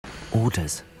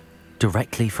Orders.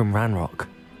 Directly from Ranrock.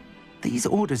 These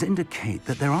orders indicate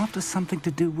that they're after something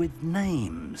to do with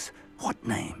names. What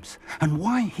names? And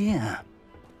why here?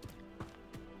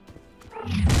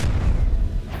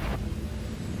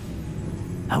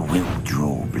 I will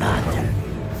draw blood.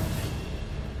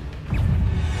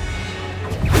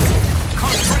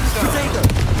 Potato!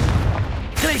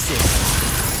 Glacius!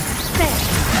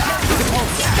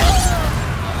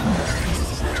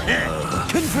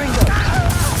 Confringo!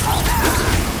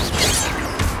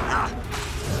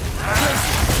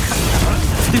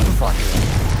 Stupefy!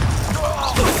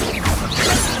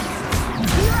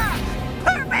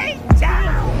 Put me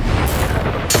down!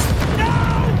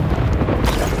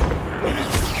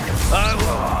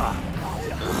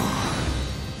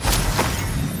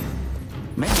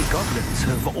 Many goblins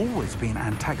have always been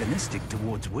antagonistic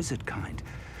towards wizard kind,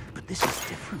 but this is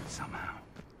different somehow.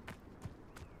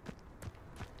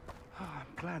 Oh,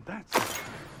 I'm glad that's over.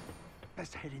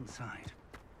 Let's head inside.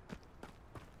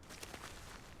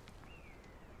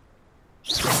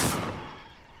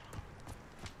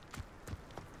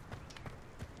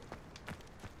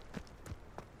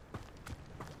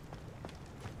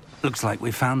 Looks like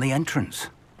we found the entrance.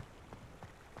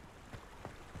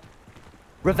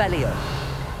 Revelio.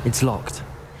 It's locked.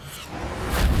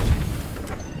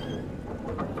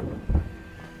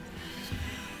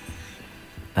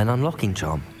 An unlocking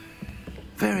charm.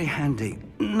 Very handy.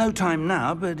 No time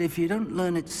now, but if you don't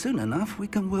learn it soon enough, we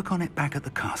can work on it back at the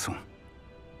castle.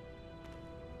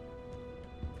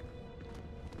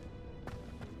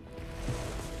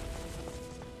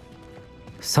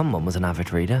 Someone was an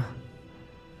avid reader.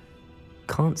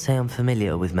 Can't say I'm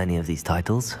familiar with many of these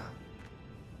titles.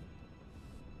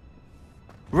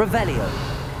 Revelio.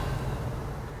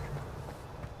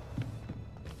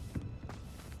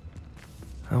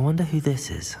 I wonder who this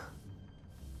is.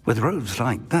 With robes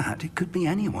like that, it could be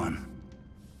anyone.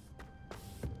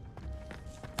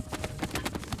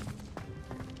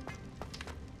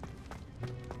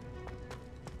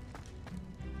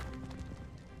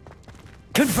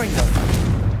 Confringo!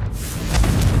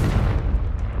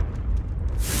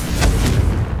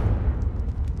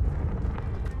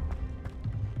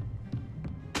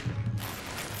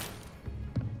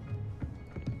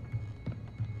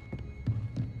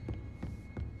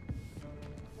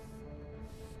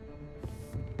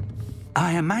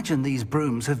 I imagine these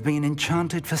brooms have been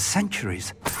enchanted for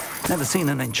centuries. Never seen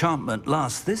an enchantment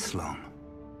last this long.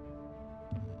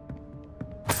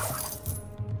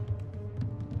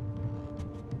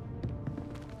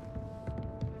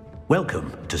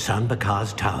 Welcome to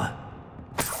Bakar's tower.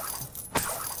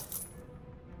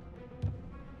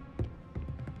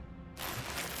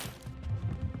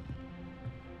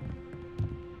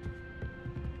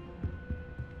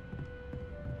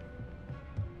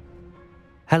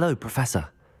 Hello, Professor.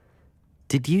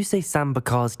 Did you say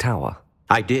Bakar's tower?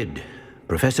 I did.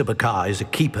 Professor Bakar is a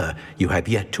keeper you have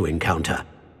yet to encounter.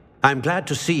 I'm glad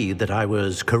to see that I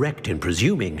was correct in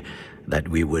presuming that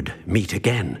we would meet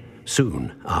again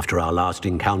soon after our last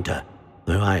encounter,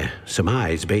 though I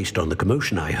surmise, based on the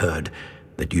commotion I heard,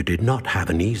 that you did not have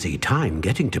an easy time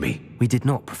getting to me. We did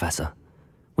not, Professor.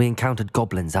 We encountered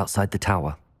goblins outside the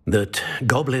tower. That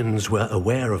goblins were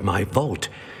aware of my vault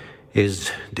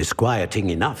is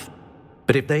disquieting enough.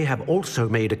 But if they have also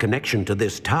made a connection to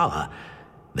this tower,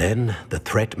 then the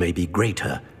threat may be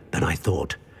greater than I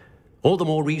thought. All the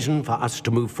more reason for us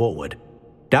to move forward.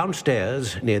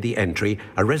 Downstairs, near the entry,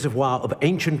 a reservoir of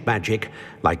ancient magic,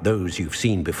 like those you've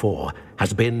seen before,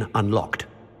 has been unlocked.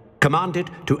 Commanded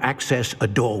to access a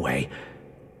doorway.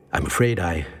 I'm afraid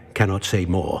I cannot say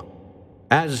more.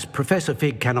 As Professor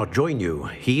Fig cannot join you,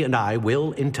 he and I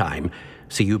will, in time,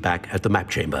 see you back at the map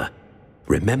chamber.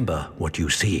 Remember what you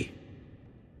see.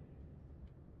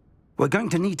 We're going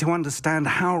to need to understand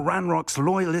how Ranrock's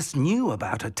loyalists knew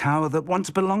about a tower that once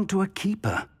belonged to a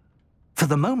keeper. For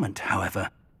the moment, however,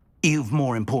 you've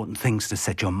more important things to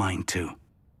set your mind to.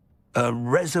 A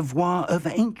reservoir of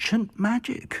ancient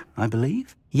magic, I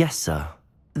believe? Yes, sir.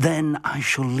 Then I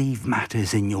shall leave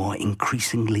matters in your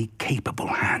increasingly capable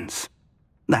hands.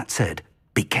 That said,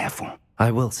 be careful.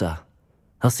 I will, sir.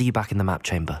 I'll see you back in the map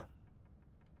chamber.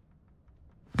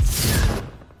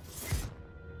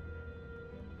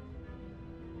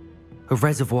 A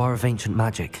reservoir of ancient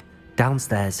magic,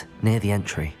 downstairs near the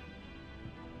entry.